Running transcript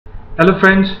Hello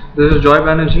friends, this is Joy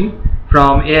Banerjee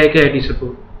from AIK IT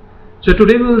Support. So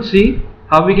today we will see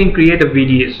how we can create a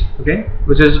VDS,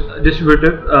 which is a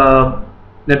distributed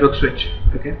network switch.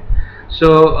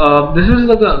 So this is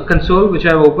the console which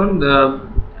I have opened,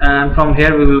 and from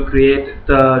here we will create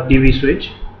the DV switch.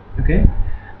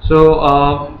 So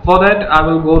for that I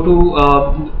will go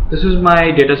to this is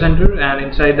my data center, and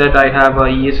inside that I have a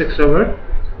ESX server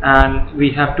and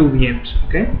we have two VMs.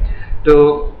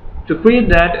 To create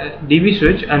that DV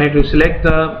switch, I need to select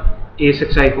the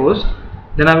ESXi host.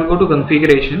 Then I will go to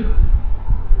configuration,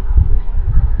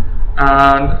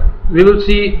 and we will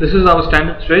see this is our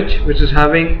standard switch, which is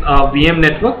having a VM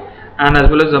network and as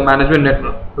well as a management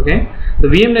network. The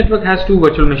VM network has two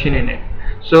virtual machines in it.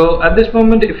 So at this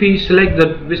moment, if we select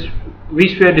the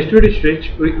vSphere distributed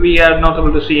switch, we are not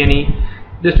able to see any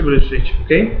distributed switch.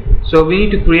 So we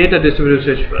need to create a distributed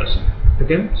switch first.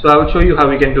 So I will show you how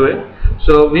we can do it.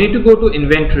 So we need to go to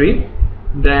inventory,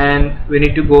 then we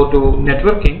need to go to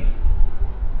networking.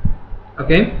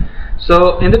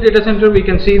 So in the data center we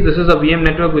can see this is a VM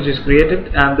network which is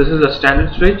created, and this is a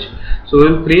standard switch. So we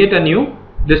will create a new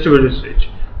distributed switch.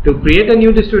 To create a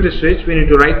new distributed switch, we need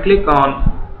to right click on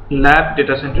lab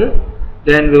data center,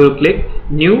 then we will click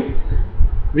new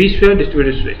vSphere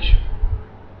distributed switch.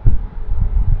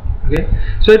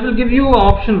 So it will give you an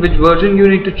option which version you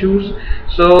need to choose.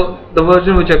 So the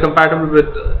version which are compatible with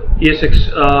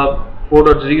ESX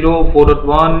 4.0,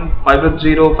 4.1,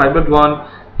 5.0,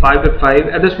 5.1,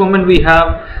 5.5. At this moment we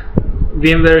have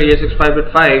VMware ESX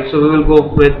 5.5, so we will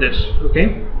go with this.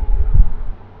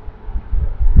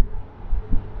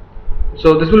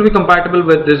 So this will be compatible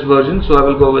with this version, so I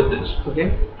will go with this.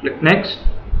 Click next.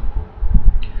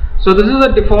 So this is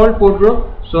a default port group.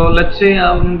 So let's say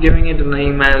I'm giving it a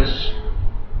name as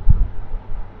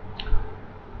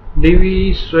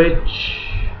DV switch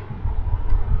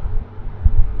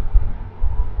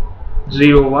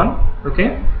 01.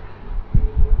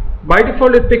 By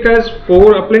default it picks as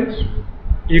 4 uplinks.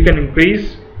 You can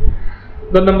increase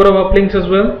the number of uplinks as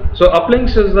well. So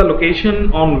uplinks is the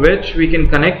location on which we can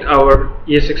connect our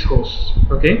ESX hosts.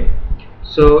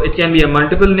 So it can be a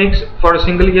multiple NICs for a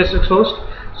single ESX host.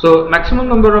 So maximum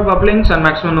number of uplinks and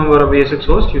maximum number of ESX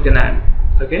hosts you can add.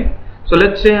 So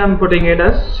let's say I'm putting it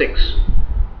as 6.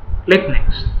 Click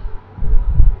next.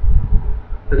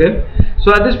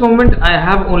 So at this moment I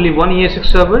have only one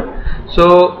ESX server.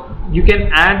 So you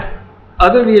can add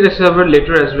other ESX server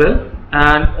later as well,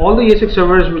 and all the ESX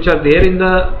servers which are there in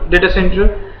the data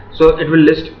center, so it will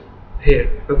list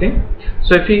here.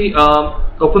 So if we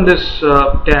open this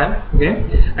tab,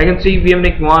 I can see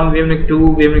VMNIC 1, VMNIC 2,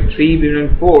 VMNIC 3,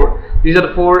 VMNIC 4. These are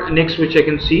the 4 NICs which I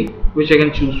can see, which I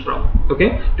can choose from,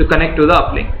 to connect to the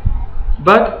uplink.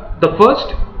 But the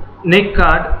first NIC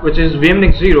card, which is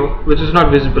VMNIC 0, which is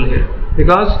not visible here,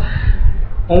 because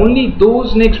only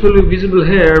those NICs will be visible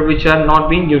here which are not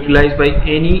being utilized by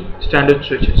any standard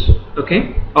switches,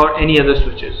 or any other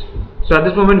switches. So at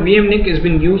this moment VMNIC is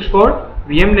being used for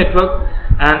VM network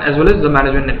and as well as the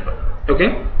management network.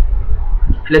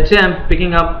 Let's say I'm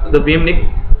picking up the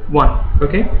VMNIC 1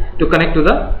 to connect to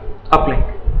the uplink.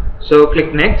 So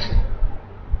click next.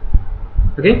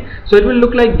 So it will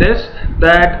look like this,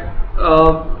 that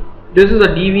this is a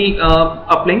DV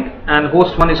uplink and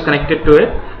host 1 is connected to it.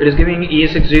 It is giving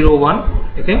ESX01,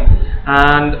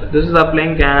 and this is the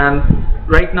uplink, and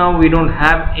right now we don't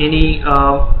have any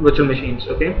virtual machines.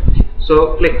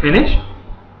 So click finish.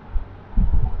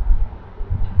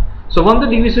 So once the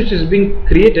DV switch is being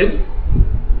created,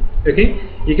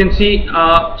 you can see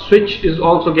switch is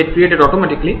also get created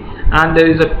automatically, and there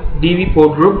is a DV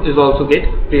port group is also get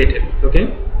created.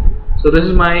 So this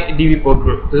is my DV port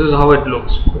group. This is how it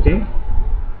looks.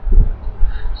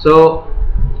 So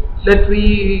let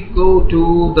me go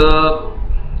to the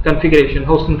configuration,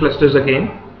 host and clusters again.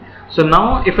 So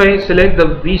now if I select the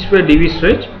vSphere DV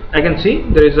switch, I can see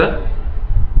there is a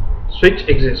switch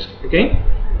exists.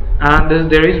 And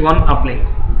there is one uplink.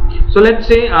 So let's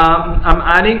say I'm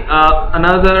adding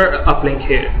another uplink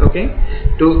here.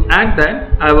 To add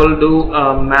that, I will do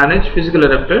manage physical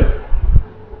adapter,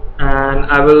 and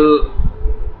I will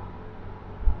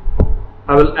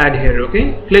add here.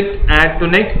 Click add to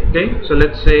NIC. So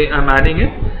let's say I'm adding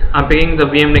it. I'm picking the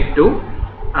VMNIC 2,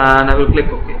 and I will click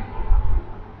OK.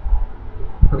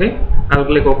 I will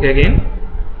click OK again.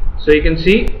 So you can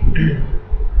see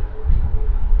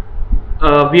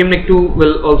VMNIC 2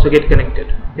 will also get connected.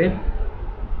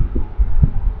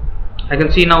 I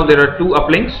can see now there are 2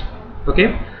 uplinks,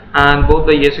 and both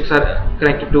the ESX are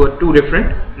connected to 2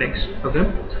 different NICs.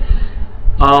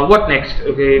 What next?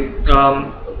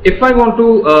 If I want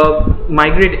to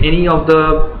migrate any of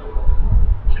the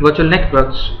virtual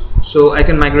networks, so I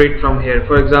can migrate from here.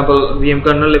 For example, VM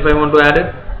kernel, if I want to add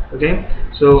it, okay,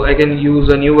 so I can use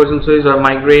a new virtual switch or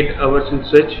migrate a virtual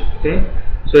switch. Okay,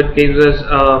 so it gives us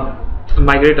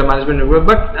migrate a management network,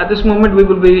 but at this moment we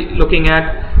will be looking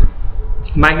at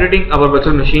migrating our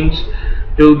virtual machines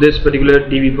to this particular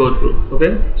DB port group.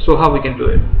 Okay, so how we can do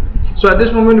it? So at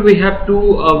this moment we have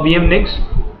two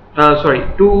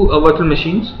two virtual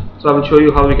machines. So I will show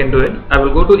you how we can do it. I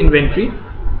will go to inventory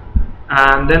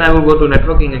and then I will go to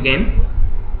networking again.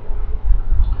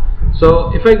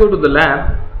 So if I go to the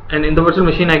lab, and in the virtual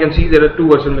machine I can see there are two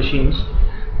virtual machines.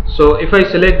 So if I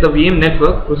select the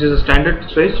vNetwork, which is a standard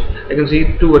switch, I can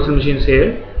see two virtual machines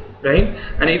here, right?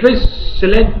 And if I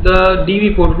select the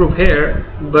DB port group here,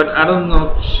 but I don't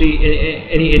not see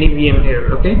any VM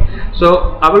here. Okay,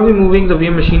 so I will be moving the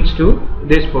VM machines to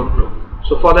this port group.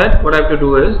 So for that, what I have to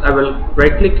do is I will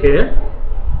right click here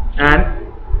and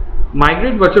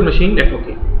migrate virtual machine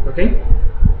networking. Okay,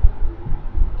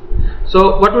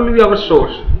 so what will be our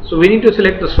source? So we need to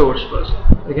select the source first.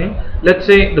 Okay, let's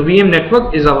say the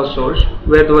vNetwork is our source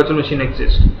where the virtual machine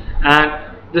exists, and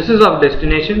this is our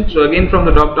destination. So again, from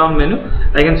the drop down menu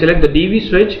I can select the DB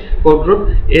switch port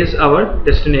group is our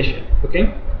destination.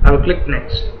 Okay, I will click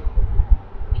next.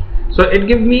 So it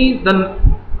give me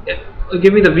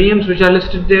the VMs which are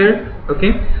listed there.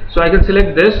 Okay, so I can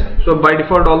select this. So by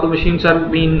default all the machines are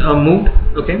being moved.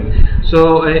 Okay,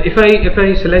 so if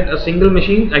I select a single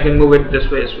machine, I can move it this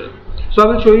way as well. So I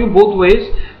will show you both ways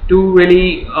to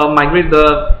really migrate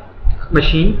the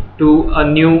machine to a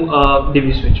new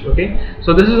DB switch. Okay,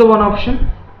 so this is the one option,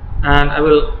 and I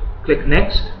will click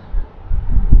next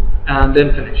and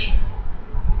then finish.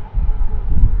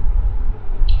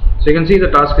 So you can see the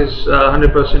task is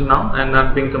 100% now and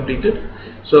not being completed.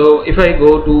 So if I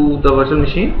go to the virtual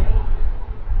machine,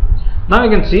 now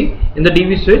you can see in the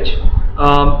DB switch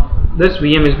this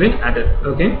VM has been added.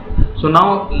 Okay, so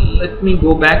now let me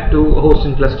go back to hosts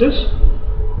and clusters,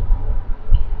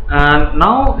 and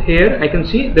now here I can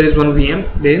see there is one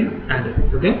VM being added.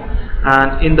 Okay,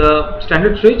 and in the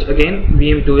standard switch again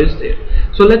VM2 is there.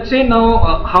 So let's say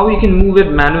now how you can move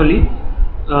it manually.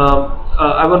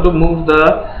 I want to move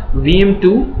the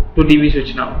VM2 to DB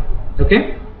switch now.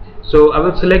 Okay, so I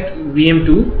will select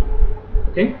VM2.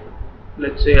 Okay,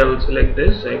 let's say I will select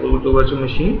this. I will go to virtual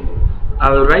machine. I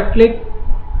will right click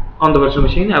on the virtual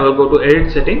machine. I will go to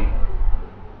edit setting.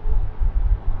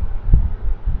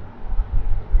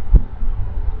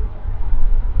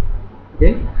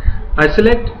 Okay, I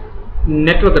select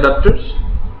network adapters,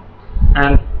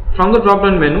 and from the drop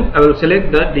down menu I will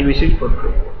select the DB switch port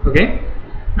group. Okay,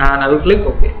 and I will click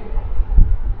OK.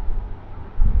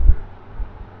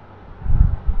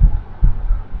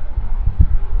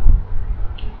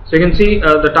 So you can see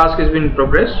the task has been in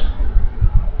progress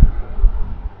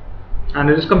and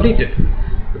it is completed.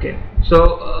 Okay,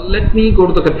 so let me go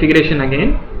to the configuration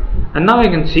again, and now I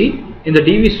can see in the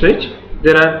DB switch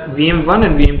there are VM1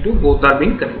 and VM2, both are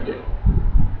being connected.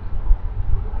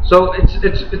 So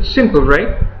it's simple,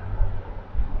 right?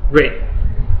 Great.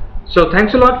 So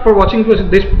thanks a lot for watching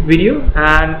this video,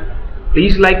 and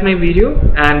please like my video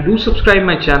and do subscribe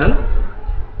my channel,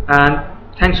 and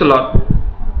thanks a lot.